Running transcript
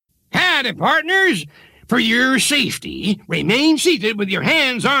got it, partners. For your safety, remain seated with your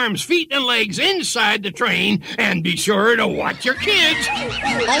hands, arms, feet, and legs inside the train, and be sure to watch your kids. Ole!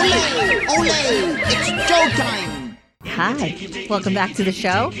 Ole! It's showtime! Hi, welcome back to the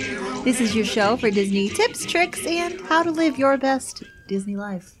show. This is your show for Disney tips, tricks, and how to live your best Disney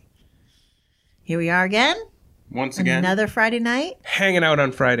life. Here we are again. Once again. Another Friday night. Hanging out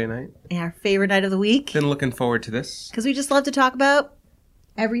on Friday night. Our favorite night of the week. Been looking forward to this. Because we just love to talk about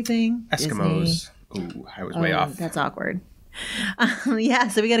everything Eskimos. Disney. Ooh, I was way off. That's awkward. Yeah,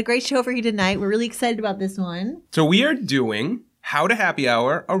 so we got a great show for you tonight. We're really excited about this one. So we are doing How to Happy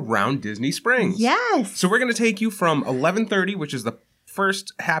Hour around Disney Springs. Yes. So we're going to take you from 11:30, which is the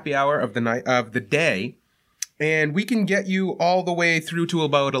first happy hour of the day, and we can get you all the way through to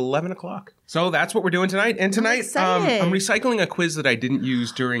about 11 o'clock. So that's what we're doing tonight. And tonight, I'm recycling a quiz that I didn't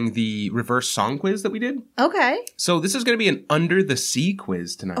use during the reverse song quiz that we did. Okay. So this is going to be an Under the Sea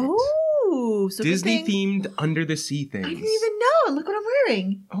quiz tonight. Oh, so Disney-themed Under the Sea things. I didn't even know. Look what I'm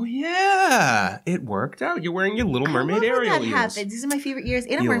wearing. Oh, yeah. It worked out. You're wearing your Little Mermaid Ariel that ears. Happens. These are my favorite ears.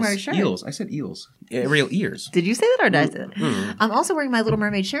 And I'm wearing my shirt. Eels. I said eels. Ariel ears. Did you say that or did I say that? I'm also wearing my Little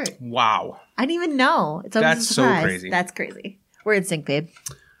Mermaid shirt. Wow. I didn't even know. It's always That's a surprise. so crazy. That's crazy. We're in sync, babe.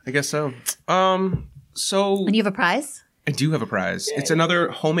 I guess so. And you have a prize? I do have a prize. It's another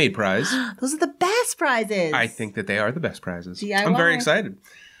homemade prize. Those are the best prizes. I think that they are the best prizes. DIY. I'm very excited.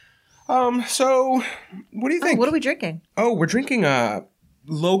 So what do you think? What are we drinking? Oh, we're drinking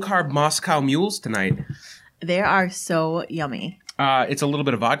low-carb Moscow Mules tonight. They are so yummy. It's a little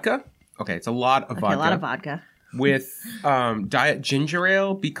bit of vodka. Okay, it's a lot of vodka. A lot of vodka. With diet ginger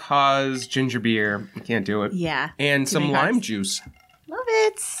ale because ginger beer, you can't do it. Yeah. And some lime juice. Love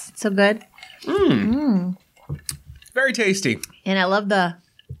it. It's so good. Very tasty. And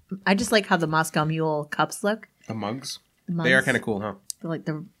I just like how the Moscow Mule cups look. The mugs. The They are kind of cool, huh? They're like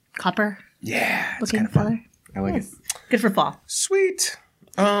the copper Yeah, it's looking kind of fun. color. I like it. Good for fall. Sweet.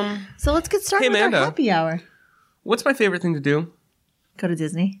 So let's get started Hey, with Amanda. our happy hour. What's my favorite thing to do? Go to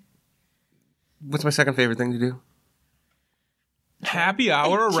Disney. What's my second favorite thing to do? Happy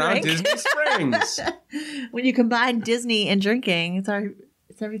hour around Drink. Disney Springs. When you combine Disney and drinking, it's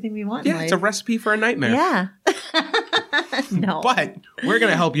everything we want in Yeah, life. it's a recipe for a nightmare. Yeah. No. But we're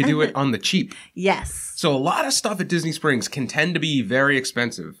going to help you do it on the cheap. Yes. So a lot of stuff at Disney Springs can tend to be very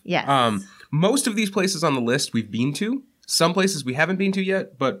expensive. Yes. Most of these places on the list we've been to. Some places we haven't been to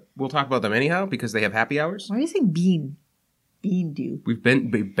yet, but we'll talk about them anyhow because they have happy hours. Why are you saying bean? Bean do. We've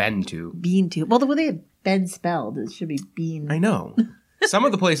been to. Bean to. Well, the way they have been spelled, it should be bean. I know. Some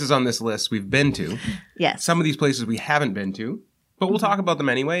of the places on this list we've been to. Yes. Some of these places we haven't been to. But we'll talk about them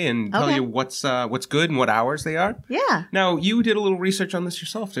anyway and tell you what's good and what hours they are. Yeah. Now, you did a little research on this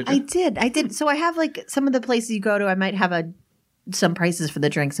yourself, did you? I did. So I have like some of the places you go to, I might have some prices for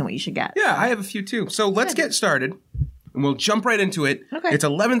the drinks and what you should get. Yeah, I have a few too. So let's get started. And we'll jump right into it. Okay. It's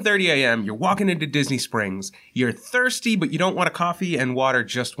 11:30 a.m. You're walking into Disney Springs. You're thirsty, but you don't want a coffee, and water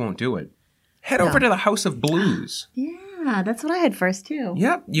just won't do it. Head over to the House of Blues. Yeah, that's what I had first too.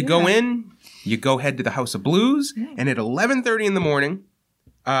 Yep. You go in, you go head to the House of Blues, and at 11:30 in the morning,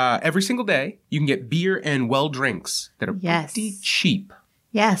 every single day, you can get beer and well drinks that are pretty cheap.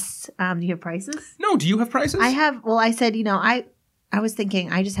 Yes. Do you have prices? No, do you have prices? I have. Well, I said, I was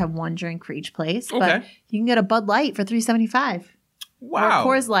thinking I just have one drink for each place, but Okay. you can get a Bud Light for $3.75. Wow.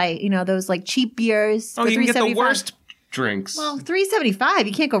 Or a Coors Light, those like cheap beers Oh, for you can get the $3.75. worst drinks. Well, $3.75.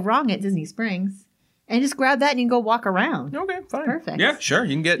 You can't go wrong at Disney Springs. And just grab that and you can go walk around. Okay, fine. Perfect. Yeah, sure.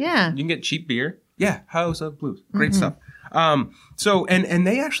 You can get cheap beer. Yeah, House of Blues. Great stuff. So and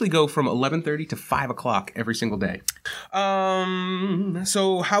they actually go from 11:30 to 5 o'clock every single day.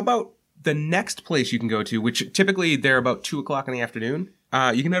 So how about the next place you can go to, which typically they're about 2 o'clock in the afternoon.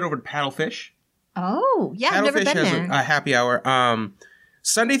 You can head over to Paddlefish. Oh, yeah, I've never Paddlefish been has there. a happy hour.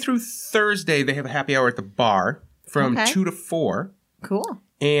 Sunday through Thursday, they have a happy hour at the bar from 2 to 4. Cool.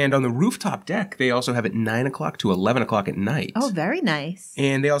 And on the rooftop deck, they also have at 9 o'clock to 11 o'clock at night. Oh, very nice.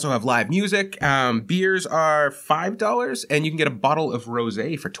 And they also have live music. Beers are $5, and you can get a bottle of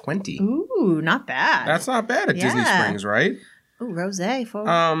rosé for $20. Ooh, not bad. That's not bad at Disney Springs, right? Ooh, rosé.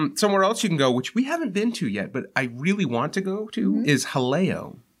 Somewhere else you can go, which we haven't been to yet, but I really want to go to, is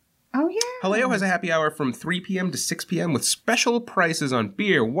Haleo. Oh, yeah. Haleo has a happy hour from 3 p.m. to 6 p.m. with special prices on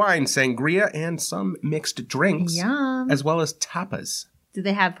beer, wine, sangria, and some mixed drinks. Yum. As well as tapas. Do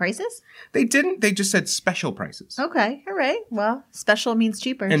they have prices? They didn't. They just said special prices. Okay. All right. Well, special means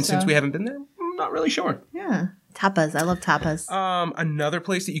cheaper. And since we haven't been there, I'm not really sure. Yeah. Tapas. I love tapas. Another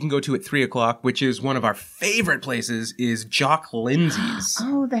place that you can go to at 3 o'clock, which is one of our favorite places, is Jock Lindsay's.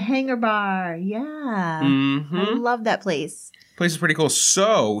 Oh, the Hangar Bar. Yeah. Mm-hmm. I love that place. Place is pretty cool.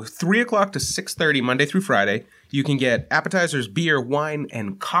 So 3 o'clock to 6:30 Monday through Friday, you can get appetizers, beer, wine,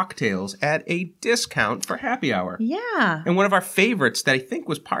 and cocktails at a discount for happy hour. Yeah. And one of our favorites that I think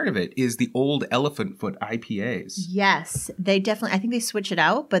was part of it is the Old Elephant Foot IPAs. Yes, they definitely. I think they switch it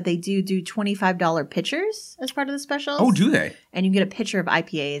out, but they do $25 pitchers as part of the specials. Oh, do they? And you get a pitcher of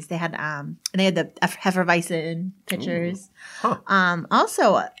IPAs. They had and they had the Hefeweizen pitchers. Huh.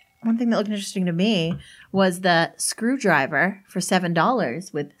 Also, one thing that looked interesting to me was the screwdriver for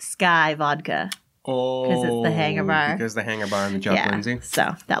 $7 with Sky vodka. Oh, Because it's the Hanger Bar. Because the Hanger Bar and the Chuck Lindsay.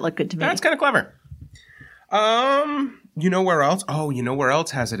 So that looked good to me. That's kind of clever. You know where else? Oh, you know where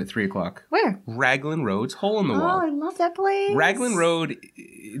else has it at 3 o'clock? Where? Raglan Road's Hole in the Oh, Wall. I love that place. Raglan Road,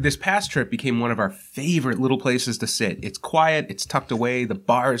 this past trip became one of our favorite little places to sit. It's quiet. It's tucked away. The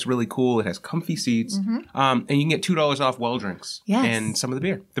bar is really cool. It has comfy seats. And you can get $2 off well drinks. Yes. And some of the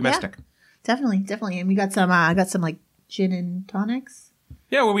beer, domestic. Yeah, definitely. And we got some, I got some like gin and tonics.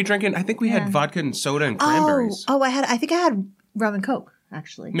 Yeah, were we drinking? I think we had vodka and soda and cranberries. I think I had rum and Coke,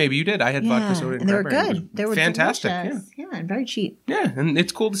 actually. Maybe you did. I had vodka, soda, and they were cranberries. good. They were fantastic. delicious. Yeah, and very cheap. Yeah, and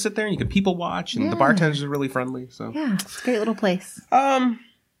it's cool to sit there and you can people watch, and the bartenders are really friendly. So Yeah, it's a great little place.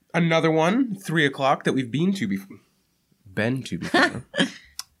 another one, 3 o'clock that we've been to before,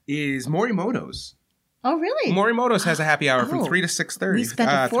 is Morimoto's. Oh, really? Morimoto's has a happy hour from 3 to 6:30. We spent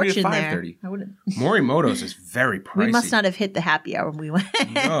a 3 to fortune 5:30. there. I wouldn't. Morimoto's is very pricey. We must not have hit the happy hour when we went.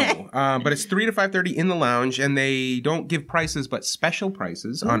 No, but it's 3 to 5:30 in the lounge, and they don't give prices, but special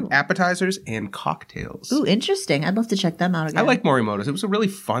prices on appetizers and cocktails. Ooh, interesting. I'd love to check them out again. I like Morimoto's. It was a really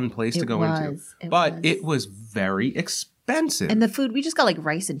fun place to go into. It It was very expensive. And the food, we just got like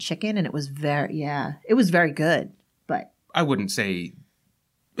rice and chicken, and it was it was very good. But I wouldn't say,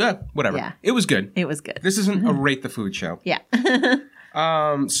 whatever. Yeah. It was good. it was good. This isn't a rate the food show. Yeah.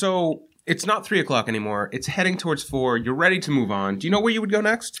 So it's not 3 o'clock anymore. It's heading towards 4. You're ready to move on. Do you know where you would go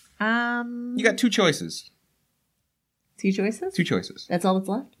next? You got 2 choices. 2 choices? 2 choices. That's all that's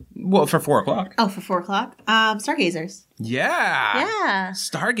left? Well, for 4 o'clock. Oh, for 4 o'clock? Stargazers. Yeah. Yeah.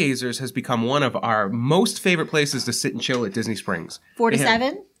 Stargazers has become one of our most favorite places to sit and chill at Disney Springs. 4 to They have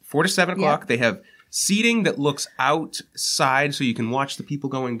 7? 4 to 7 o'clock. Yep. They have seating that looks outside so you can watch the people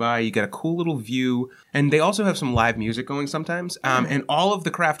going by. You get a cool little view. And they also have some live music going sometimes. And all of the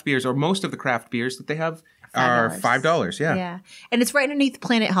craft beers, or most of the craft beers that they have, are $5. Yeah. Yeah. And it's right underneath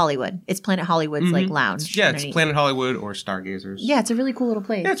Planet Hollywood. It's Planet Hollywood's like lounge. Yeah, underneath. it's Planet Hollywood or Stargazers. Yeah, it's a really cool little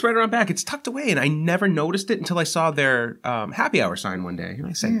place. Yeah, it's right around back. It's tucked away, and I never noticed it until I saw their happy hour sign one day. And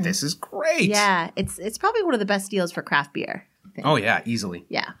I said, this is great. Yeah, it's probably one of the best deals for craft beer. I think. Oh, yeah, easily.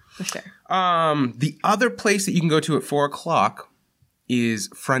 Yeah, for sure. The other place that you can go to at 4 o'clock is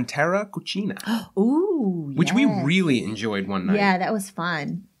Frontera Cucina, Ooh, which we really enjoyed one night. Yeah, that was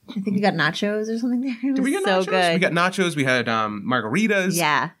fun. I think we got nachos or something there. It was Did we get so nachos? good. We got nachos. We had margaritas.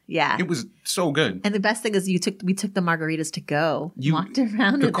 Yeah. It was so good. And the best thing is we took the margaritas to go. Walked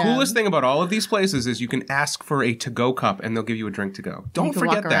around The with coolest them. thing about all of these places is you can ask for a to-go cup and they'll give you a drink to go. Don't can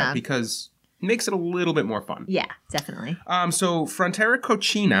forget walk that around. because it makes it a little bit more fun. Yeah, definitely. So Frontera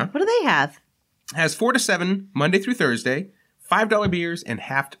Cucina What do they have? has 4 to 7 Monday through Thursday, $5 beers and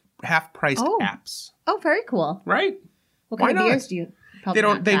half-priced apps. Oh, very cool. Right? What Why kind of not? beers do you? Probably They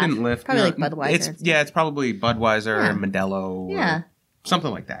don't. not They craft. didn't lift. Probably No, like Budweiser. and stuff. It's probably Budweiser and Modelo. Yeah. Or something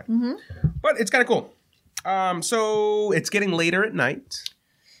like that. But it's kind of cool. So it's getting later at night.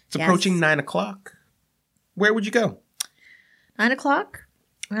 It's approaching 9 o'clock. Where would you go? 9 o'clock.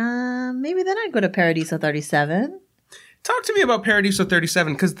 Maybe then I'd go to Paradiso 37. Talk to me about Paradiso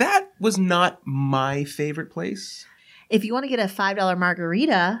 37 because that was not my favorite place. If you want to get a $5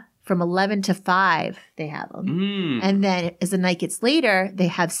 margarita from 11 to 5, they have them. And then as the night gets later, they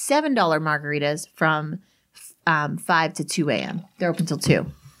have $7 margaritas from 5 to 2 a.m. They're open till 2.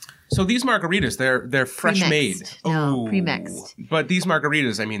 So these margaritas, they're fresh Pre-mixed. made. No, pre-mixed. But these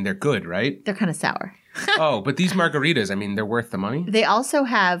margaritas, I mean, they're good, right? They're kind of sour. But these margaritas, I mean, they're worth the money. They also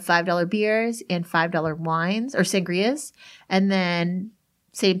have $5 beers and $5 wines or sangrias. And then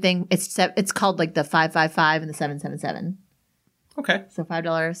same thing. It's called like the 555 and the 777. Okay. So $5,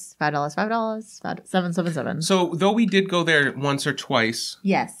 $5, $777. So though we did go there once or twice,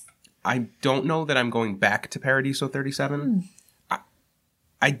 Yes. I don't know that I'm going back to Paradiso 37.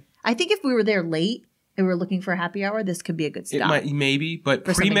 I think if we were there late and we were looking for a happy hour, this could be a good It stop. might, maybe, but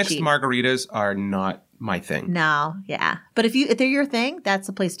For something pre-mixed cheap. margaritas are not my thing. No, yeah. But if they're your thing, that's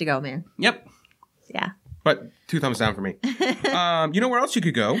the place to go, man. Yep. Yeah. But 2 thumbs down for me. You know where else you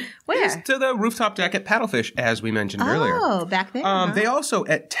could go? Where? Is to the rooftop deck at Paddlefish, as we mentioned earlier. Oh, back there. They also,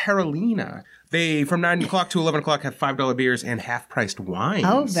 at Terralina, they, from 9 o'clock to 11 o'clock, have $5 beers and half-priced wines.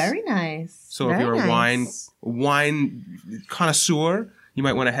 Oh, very nice. So very if you're nice. a wine connoisseur, you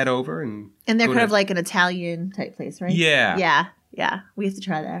might want to head over and they're go kind to- of like an Italian type place, right? Yeah. Yeah. We have to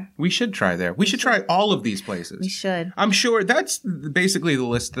try there. We should try there. We should try all of these places. We should. I'm sure that's basically the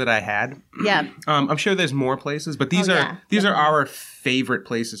list that I had. Yeah. I'm sure there's more places, but these are our favorite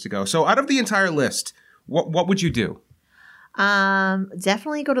places to go. So out of the entire list, what would you do?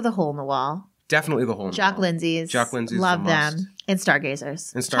 Definitely go to the Hole in the Wall. Definitely the Hole in the Jock Wall. Lindsay's. Jock Lindsay's is Love a must. them. And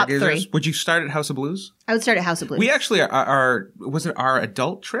Stargazers. And Top 3. Stargazers. Would you start at House of Blues? I would start at House of Blues. We actually was it our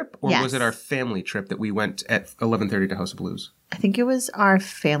adult trip or Yes. was it our family trip that we went at 11:30 to House of Blues? I think it was our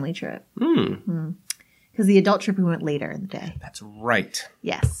family trip. Hmm. Because the adult trip we went later in the day. That's right.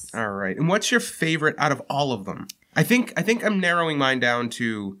 Yes. All right. And what's your favorite out of all of them? I think I'm narrowing mine down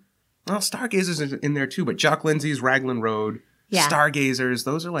to, well, Stargazers is in there too, but Jock Lindsay's, Raglan Road, Yeah. Stargazers,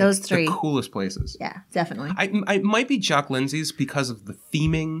 those are like Those 3. the coolest places. Yeah, definitely. I might be Jock Lindsay's because of the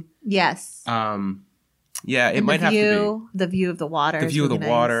theming. Yes. Yeah, it And might have to The view of the water. be. The view of the really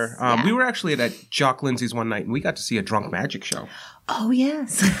water. nice. Yeah. We were actually at Jock Lindsay's one night and we got to see a drunk magic show. Oh,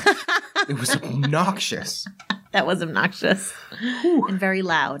 yes. It was obnoxious That was obnoxious. And very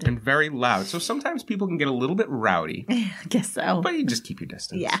loud. and very loud. So sometimes people can get a little bit rowdy, I guess so. but you just keep your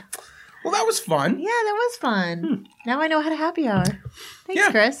distance. Yeah. Well, that was fun. Yeah, that was fun. Now I know how to happy hour. Thanks, Yeah.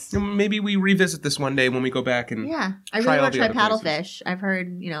 Chris. And maybe we revisit this one day when we go back and Yeah. I try really all want to the try other places. paddlefish. I've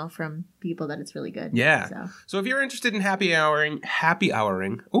heard, from people that it's really good. Yeah. So if you're interested in happy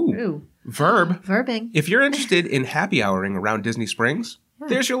houring, Ooh. verb. Verbing. If you're interested in happy houring around Disney Springs,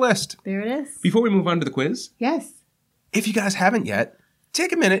 there's your list. There it is. Before we move on to the quiz, Yes. if you guys haven't yet,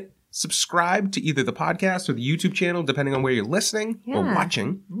 take a minute, subscribe to either the podcast or the YouTube channel, depending on where you're listening or Yeah.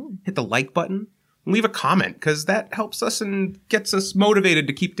 watching. Hit the like button. Leave a comment because that helps us and gets us motivated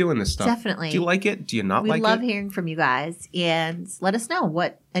to keep doing this stuff. Definitely. Do you like it? Do you not We like love it? hearing from you guys. And let us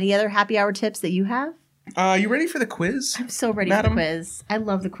know any other happy hour tips that you have. You ready for the quiz? I'm so ready Madam? for the quiz. I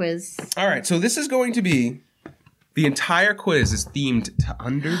love the quiz. All right, so this is going to be the entire quiz is themed to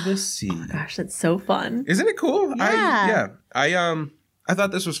Under the Sea. Gosh, that's so fun. Isn't it cool? Yeah. I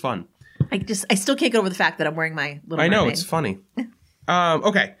thought this was fun. I still can't get over the fact that I'm wearing my little I know, mermaid. it's funny.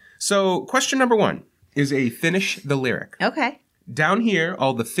 Okay, so question number 1 is a finish the lyric. Okay. Down here,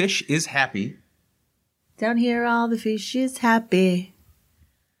 all the fish is happy. Down here, all the fish is happy.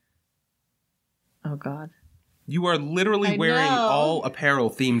 Oh, God. You are literally I wearing know. all apparel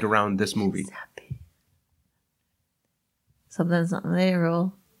themed around this movie. Happy. Something's not there,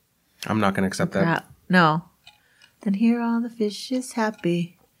 roll. I'm not going to accept that. Crap. No. Then here, all the fish is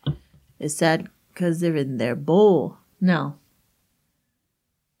happy. It's sad because they're in their bowl. No.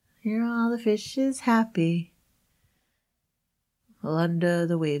 Here, all the fish is happy. Well, under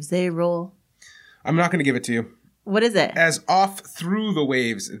the waves they roll. I'm not going to give it to you. What is it? As off through the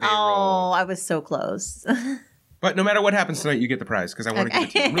waves they roll. I was so close. But no matter what happens tonight, you get the prize because I want to give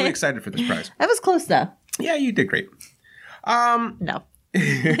it to you. I'm really excited for this prize. That was close, though. Yeah, you did great. No.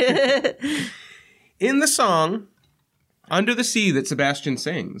 In the song Under the Sea that Sebastian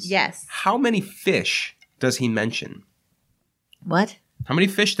sings, Yes. how many fish does he mention? What? How many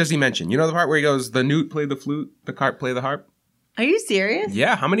fish does he mention? You know the part where he goes, the newt play the flute, the carp play the harp? Are you serious?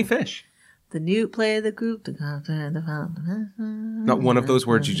 Yeah, how many fish? The newt play the group, the carp play the fountain. Not one of those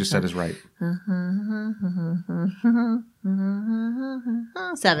words you just said is right.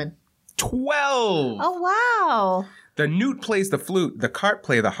 7. 12! Oh, wow. The newt plays the flute, the carp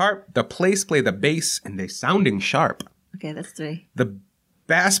play the harp, the place play the bass, and they sounding sharp. Okay, that's 3. The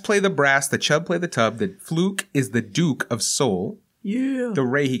bass play the brass, the chub play the tub, the fluke is the duke of soul. Yeah. The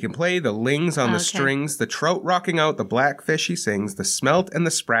ray he can play, the lings on the Okay. strings, the trout rocking out, the blackfish he sings, the smelt and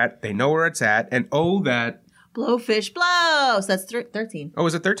the sprat, they know where it's at, and oh, that... Blowfish blow. So that's 13. Oh,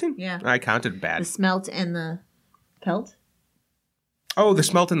 is it 13? Yeah. I counted bad. The smelt and the pelt. Oh, the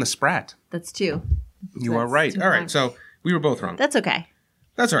smelt and the sprat. That's 2. You are That's right. 2 All right, points. so we were both wrong. That's okay.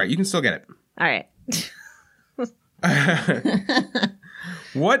 That's all right. You can still get it. All right.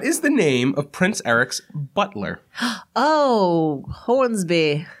 What is the name of Prince Eric's butler? Oh,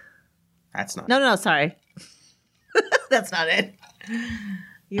 Hornsby. That's not. No, sorry. That's not it.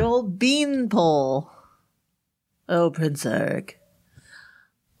 The old beanpole. Oh, Prince Eric.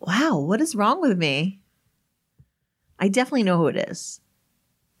 Wow, what is wrong with me? I definitely know who it is.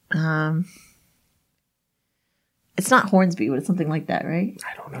 It's not Hornsby, but it's something like that, right?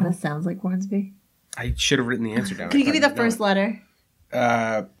 I don't Kind know. of sounds like Hornsby. I should have written the answer down. Can you give me the I thought first letter? you'd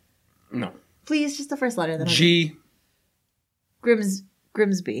know it. No. Please, just the first letter. Then G.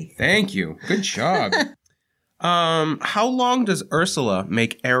 Grimsby. Thank you. Good job. How long does Ursula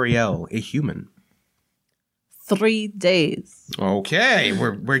make Ariel a human? 3 days. Okay,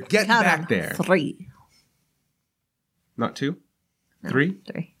 we're getting Count back 'em. there. 3. Not 2? No, 3?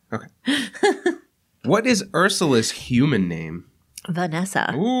 3. Okay. What is Ursula's human name?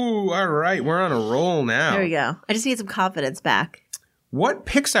 Vanessa. Ooh, all right. We're on a roll now. There we go. I just need some confidence back. What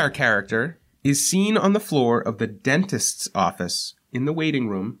Pixar character is seen on the floor of the dentist's office in the waiting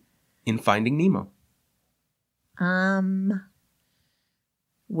room in Finding Nemo?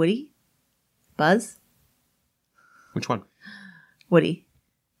 Woody? Buzz? Which one? Woody.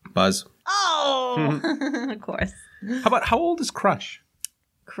 Buzz. Oh! Of course. How old is Crush?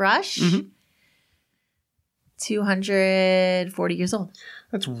 Crush? Mhm. 240 years old.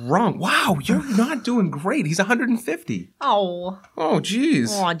 That's wrong. Wow, you're not doing great. He's 150. Oh. Oh, jeez.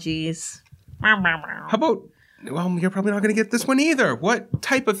 Oh, jeez. How about, well, you're probably not going to get this one either. What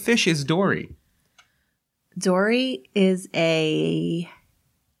type of fish is Dory? Dory is a...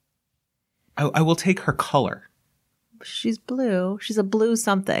 I will take her color. She's blue. She's a blue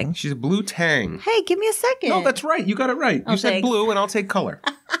something. She's a blue tang. Hey, give me a second. No, that's right. You got it right. You Oh, said thanks. blue, and I'll take color.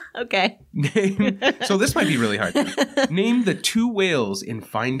 Okay. So this might be really hard. Name the 2 whales in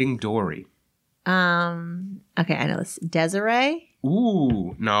Finding Dory. Okay, I know this. Desiree?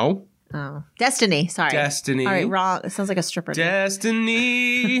 Ooh, no. Oh. Destiny. Sorry. Destiny. All right, wrong. It sounds like a stripper. name.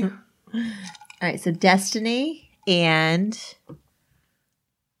 Destiny. All right, so Destiny and...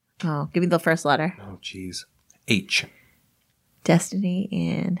 Oh, give me the first letter. Oh, jeez. H. Destiny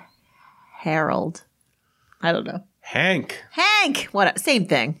and Harold. I don't know. Hank. Hank! What? Same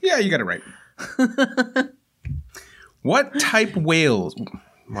thing. Yeah, you got it right. What type whales?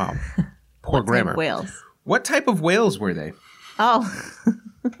 Wow. Poor grammar. Whales. What type of whales were they? Oh,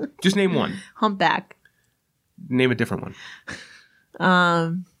 Just name one. humpback. Name a different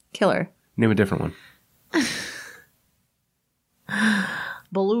one. Killer. Name a different one.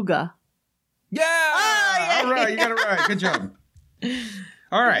 Beluga. Yeah! All right, you got it right. Good job.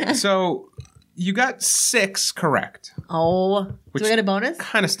 All right, so you got 6 correct. Oh. Which- Do I get a bonus?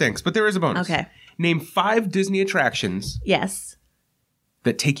 Kind of stinks, but there is a bonus. Okay. Name 5 Disney attractions Yes.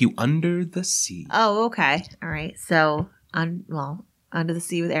 that take you under the sea. Oh, okay. All right. So, Under the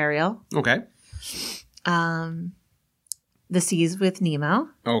Sea with Ariel. Okay. The Seas with Nemo.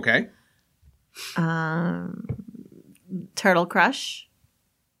 Okay. Turtle Crush.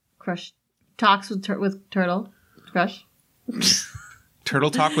 Crush talks with Turtle Crush. Turtle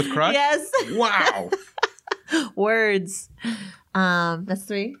Talk with Crush? Yes. Wow. Words. That's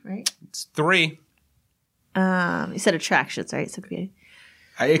 3, right? It's 3. You said attractions, right? So it could be.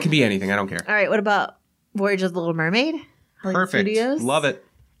 It can be anything. I don't care. All right. What about Voyage of the Little Mermaid? Hollywood Perfect. Studios. Love it.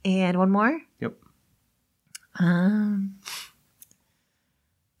 And one more. Yep.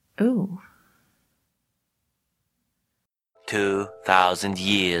 Ooh. 2,000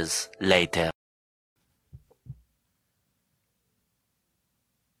 years later.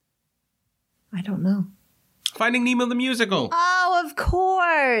 I don't know. Finding Nemo the musical. Oh, of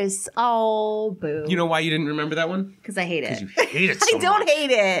course. Oh, boo. You know why you didn't remember that one? because I hate Because it. you hate it so I don't much.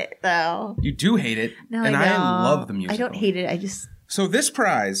 hate it though. You do hate it. No, and I don't. love the musical. I don't hate it. I just So this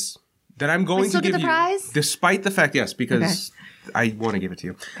prize that I'm going still to get give the you, prize? despite the fact, yes, because I want to give it to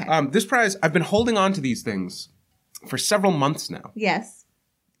you. Okay. This prize, I've been holding on to these things for several months now, yes.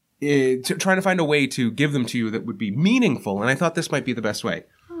 trying to find a way to give them to you that would be meaningful, and I thought this might be the best way.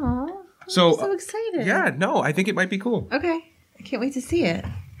 Oh, So, I'm so excited. Yeah, no, I think it might be cool. Okay. I can't wait to see it.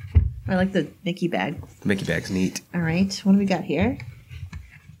 I like the Mickey bag. The Mickey bag's neat. All right. What do we got here?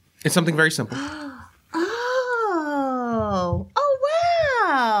 It's something very simple. Oh. Oh,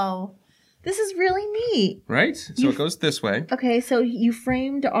 wow. This is really neat. Right? So it goes this way. Okay, so you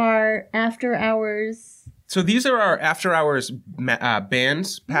framed our after hours. So these are our after hours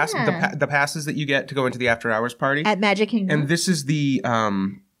bands, Yeah. the passes that you get to go into the after hours party. At Magic Kingdom. And this is the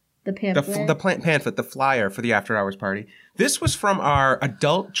pamphlet. the pamphlet, the flyer for the after hours party. This was from our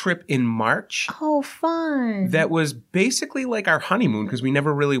adult trip in March. Oh, fun. That was basically like our honeymoon because we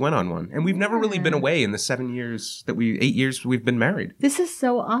never really went on one, and we've never really been away in the 8 years we've been married. This is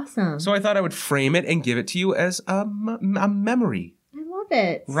so awesome. So I thought I would frame it and give it to you as a memory. I love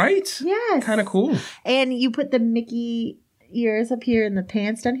it. Right? Yes. Kind of cool. And you put the Mickey ears up here and the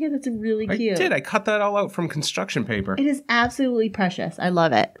pants down here. That's really cute. I did. I cut that all out from construction paper. It is absolutely precious. I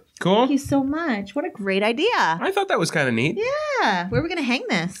love it. Cool. Thank you so much. What a great idea. I thought that was kind of neat. Yeah. Where are we going to hang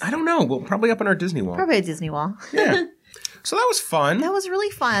this? I don't know. Well, probably up on our Disney wall. Probably at Disney Wall. Yeah. So that was fun. That was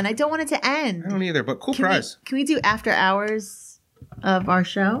really fun. I don't want it to end. I don't either, but cool Can prize. we do after hours of our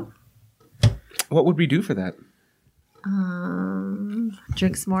show? What would we do for that?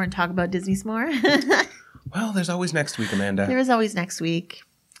 Drink some more and talk about Disney some more. Well, there's always next week, Amanda. There is always next week.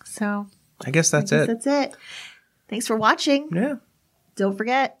 So I guess that's it. That's it. Thanks for watching. Yeah. Don't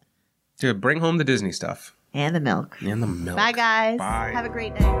forget To bring home the Disney stuff. and the milk. And the milk. Bye, guys. Bye. Have a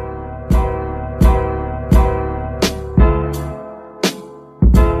great night.